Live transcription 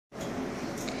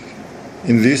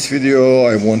In this video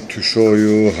I want to show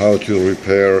you how to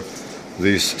repair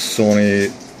this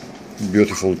Sony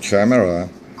beautiful camera,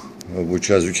 which,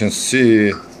 as you can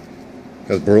see,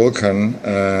 has broken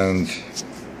and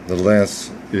the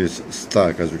lens is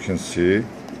stuck. As you can see,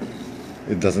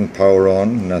 it doesn't power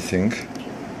on, nothing,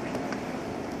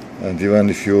 and even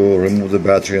if you remove the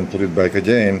battery and put it back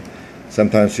again,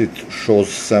 sometimes it shows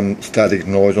some static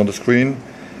noise on the screen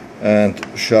and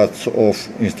shuts off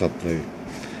instantly.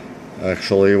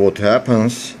 Actually, what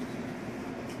happens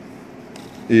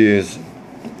is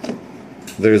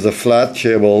there is a flat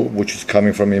cable which is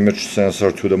coming from image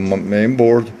sensor to the main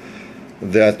board.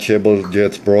 That cable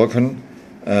gets broken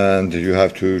and you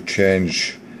have to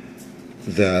change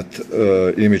that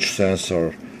image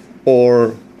sensor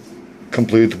or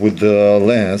complete with the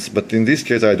lens. But in this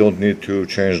case I don't need to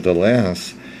change the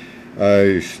lens.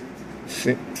 I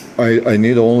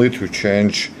need only to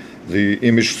change the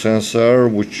image sensor,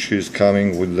 which is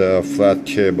coming with the flat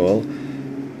cable,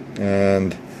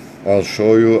 and I'll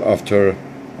show you after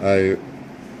I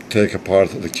take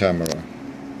apart the camera.